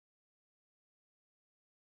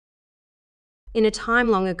In a time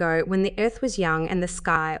long ago, when the earth was young and the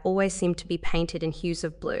sky always seemed to be painted in hues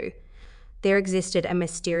of blue, there existed a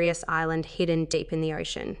mysterious island hidden deep in the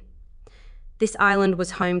ocean. This island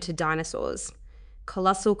was home to dinosaurs,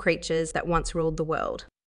 colossal creatures that once ruled the world.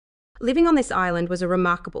 Living on this island was a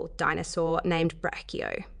remarkable dinosaur named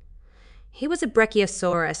Brachio. He was a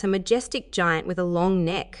Brachiosaurus, a majestic giant with a long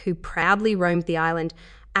neck who proudly roamed the island,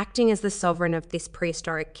 acting as the sovereign of this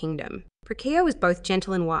prehistoric kingdom. Brachio was both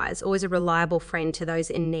gentle and wise, always a reliable friend to those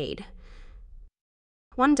in need.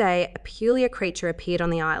 One day, a peculiar creature appeared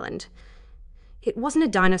on the island. It wasn't a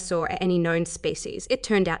dinosaur or any known species. It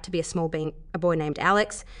turned out to be a small being, a boy named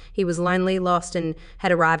Alex. He was lonely, lost, and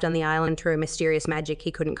had arrived on the island through a mysterious magic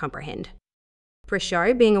he couldn't comprehend.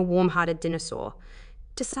 Brachio, being a warm-hearted dinosaur,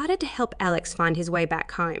 decided to help Alex find his way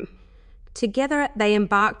back home. Together, they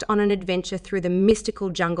embarked on an adventure through the mystical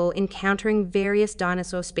jungle, encountering various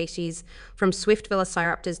dinosaur species, from swift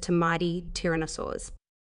velociraptors to mighty tyrannosaurs.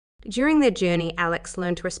 During their journey, Alex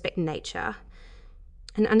learned to respect nature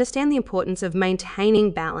and understand the importance of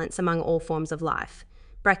maintaining balance among all forms of life.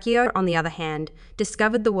 Brachio, on the other hand,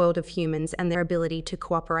 discovered the world of humans and their ability to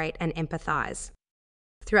cooperate and empathize.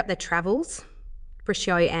 Throughout their travels,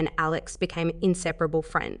 Brachio and Alex became inseparable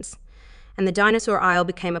friends, and the Dinosaur Isle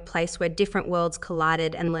became a place where different worlds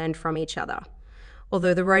collided and learned from each other.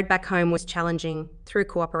 Although the road back home was challenging, through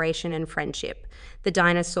cooperation and friendship, the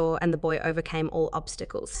dinosaur and the boy overcame all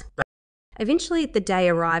obstacles. Eventually, the day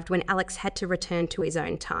arrived when Alex had to return to his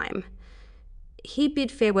own time. He bid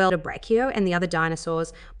farewell to Brachio and the other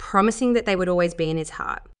dinosaurs, promising that they would always be in his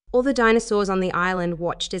heart. All the dinosaurs on the island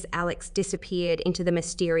watched as Alex disappeared into the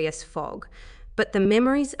mysterious fog, but the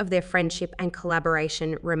memories of their friendship and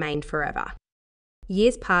collaboration remained forever.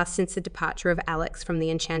 Years passed since the departure of Alex from the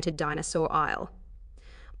enchanted Dinosaur Isle.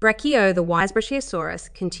 Brachio, the wise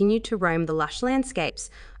Brachiosaurus, continued to roam the lush landscapes,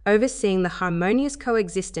 overseeing the harmonious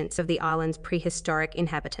coexistence of the island's prehistoric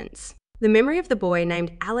inhabitants. The memory of the boy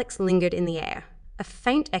named Alex lingered in the air, a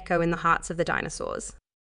faint echo in the hearts of the dinosaurs.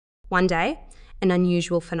 One day, an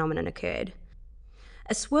unusual phenomenon occurred.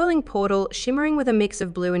 A swirling portal, shimmering with a mix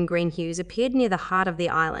of blue and green hues, appeared near the heart of the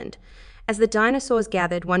island. As the dinosaurs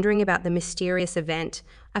gathered, wondering about the mysterious event,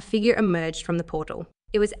 a figure emerged from the portal.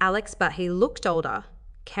 It was Alex, but he looked older,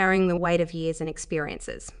 carrying the weight of years and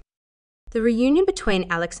experiences. The reunion between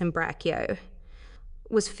Alex and Brachio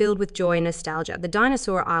was filled with joy and nostalgia. The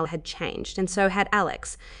Dinosaur Isle had changed, and so had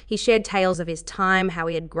Alex. He shared tales of his time, how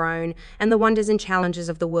he had grown, and the wonders and challenges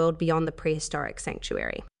of the world beyond the prehistoric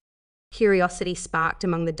sanctuary. Curiosity sparked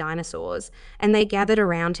among the dinosaurs, and they gathered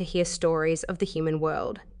around to hear stories of the human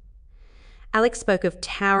world. Alex spoke of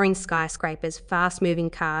towering skyscrapers, fast-moving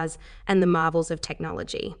cars, and the marvels of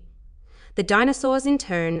technology. The dinosaurs, in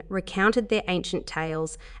turn, recounted their ancient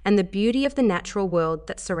tales and the beauty of the natural world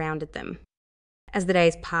that surrounded them. As the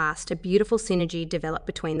days passed, a beautiful synergy developed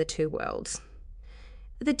between the two worlds.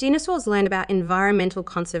 The dinosaurs learned about environmental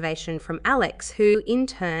conservation from Alex, who, in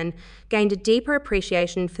turn, gained a deeper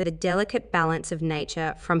appreciation for the delicate balance of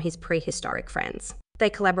nature from his prehistoric friends.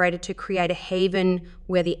 They collaborated to create a haven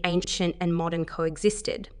where the ancient and modern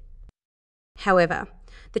coexisted. However,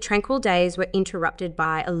 the tranquil days were interrupted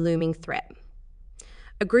by a looming threat.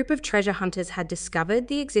 A group of treasure hunters had discovered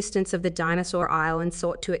the existence of the Dinosaur Isle and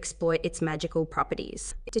sought to exploit its magical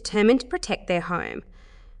properties. Determined to protect their home,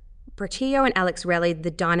 Brachio and Alex rallied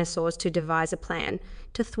the dinosaurs to devise a plan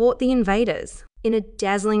to thwart the invaders. In a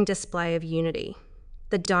dazzling display of unity,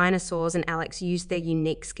 the dinosaurs and Alex used their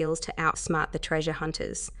unique skills to outsmart the treasure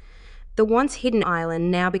hunters. The once hidden island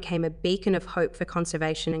now became a beacon of hope for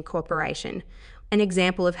conservation and cooperation, an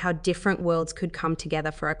example of how different worlds could come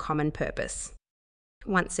together for a common purpose.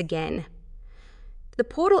 Once again, the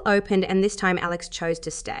portal opened, and this time Alex chose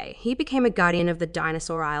to stay. He became a guardian of the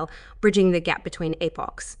Dinosaur Isle, bridging the gap between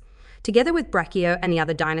epochs. Together with Brachio and the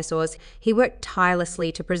other dinosaurs, he worked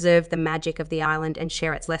tirelessly to preserve the magic of the island and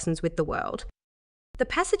share its lessons with the world. The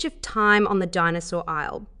passage of time on the Dinosaur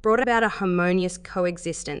Isle brought about a harmonious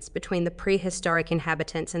coexistence between the prehistoric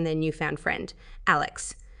inhabitants and their newfound friend,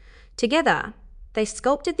 Alex. Together, they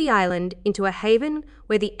sculpted the island into a haven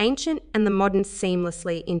where the ancient and the modern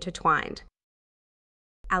seamlessly intertwined.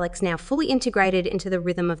 Alex, now fully integrated into the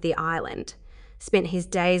rhythm of the island, spent his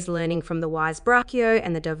days learning from the wise Brachio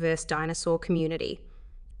and the diverse dinosaur community.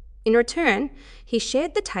 In return, he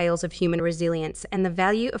shared the tales of human resilience and the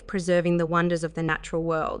value of preserving the wonders of the natural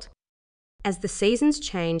world. As the seasons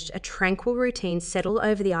changed, a tranquil routine settled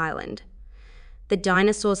over the island. The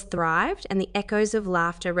dinosaurs thrived, and the echoes of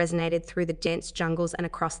laughter resonated through the dense jungles and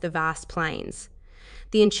across the vast plains.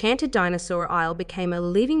 The enchanted Dinosaur Isle became a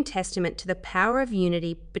living testament to the power of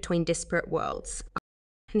unity between disparate worlds.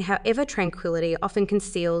 And however, tranquility often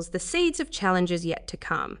conceals the seeds of challenges yet to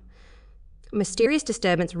come. A mysterious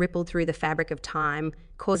disturbance rippled through the fabric of time,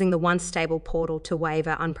 causing the once stable portal to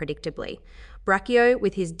waver unpredictably. Brachio,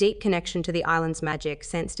 with his deep connection to the island's magic,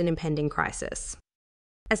 sensed an impending crisis.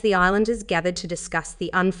 As the islanders gathered to discuss the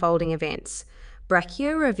unfolding events,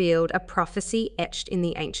 Brachio revealed a prophecy etched in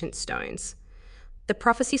the ancient stones. The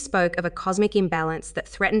prophecy spoke of a cosmic imbalance that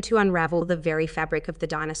threatened to unravel the very fabric of the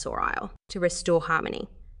Dinosaur Isle. To restore harmony,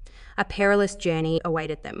 a perilous journey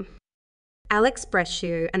awaited them. Alex,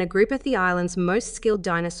 Brachio, and a group of the island's most skilled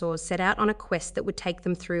dinosaurs set out on a quest that would take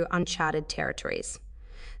them through uncharted territories.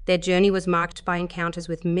 Their journey was marked by encounters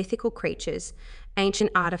with mythical creatures,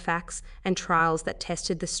 ancient artifacts, and trials that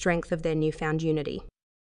tested the strength of their newfound unity.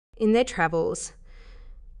 In their travels,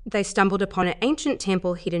 they stumbled upon an ancient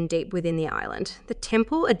temple hidden deep within the island. The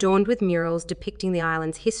temple, adorned with murals depicting the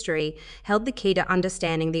island's history, held the key to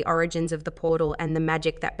understanding the origins of the portal and the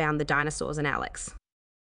magic that bound the dinosaurs and Alex.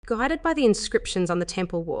 Guided by the inscriptions on the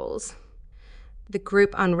temple walls, the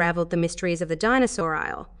group unraveled the mysteries of the Dinosaur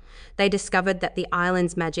Isle. They discovered that the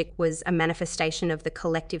island's magic was a manifestation of the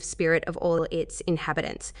collective spirit of all its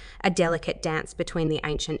inhabitants, a delicate dance between the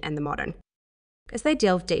ancient and the modern. As they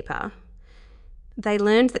delved deeper, they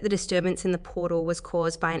learned that the disturbance in the portal was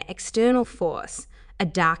caused by an external force, a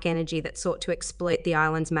dark energy that sought to exploit the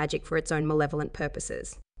island's magic for its own malevolent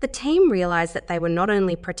purposes. The team realized that they were not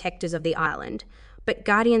only protectors of the island, but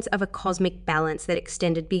guardians of a cosmic balance that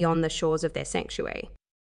extended beyond the shores of their sanctuary.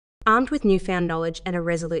 Armed with newfound knowledge and a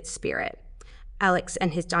resolute spirit, Alex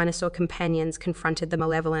and his dinosaur companions confronted the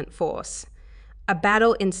malevolent force. A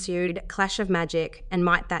battle ensued, a clash of magic and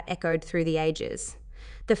might that echoed through the ages.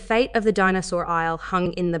 The fate of the Dinosaur Isle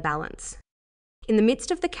hung in the balance. In the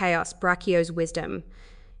midst of the chaos, Brachio's wisdom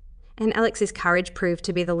and Alex's courage proved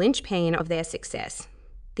to be the linchpin of their success.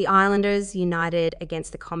 The islanders, united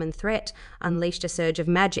against the common threat, unleashed a surge of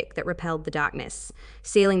magic that repelled the darkness,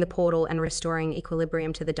 sealing the portal and restoring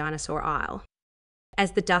equilibrium to the Dinosaur Isle.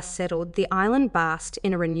 As the dust settled, the island basked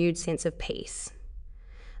in a renewed sense of peace.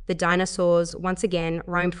 The dinosaurs once again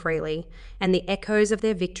roamed freely, and the echoes of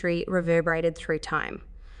their victory reverberated through time.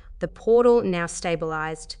 The portal, now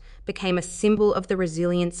stabilized, became a symbol of the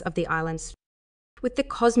resilience of the islands. With the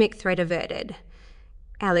cosmic threat averted,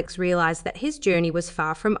 Alex realized that his journey was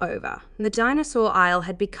far from over. The Dinosaur Isle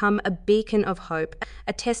had become a beacon of hope,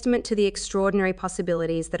 a testament to the extraordinary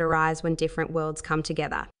possibilities that arise when different worlds come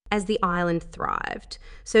together. As the island thrived,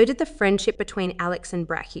 so did the friendship between Alex and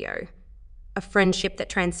Brachio, a friendship that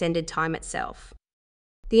transcended time itself.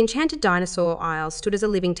 The enchanted Dinosaur Isle stood as a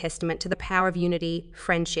living testament to the power of unity,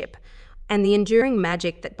 friendship, and the enduring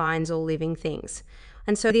magic that binds all living things.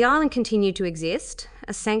 And so the island continued to exist,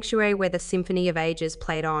 a sanctuary where the symphony of ages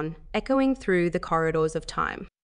played on, echoing through the corridors of time.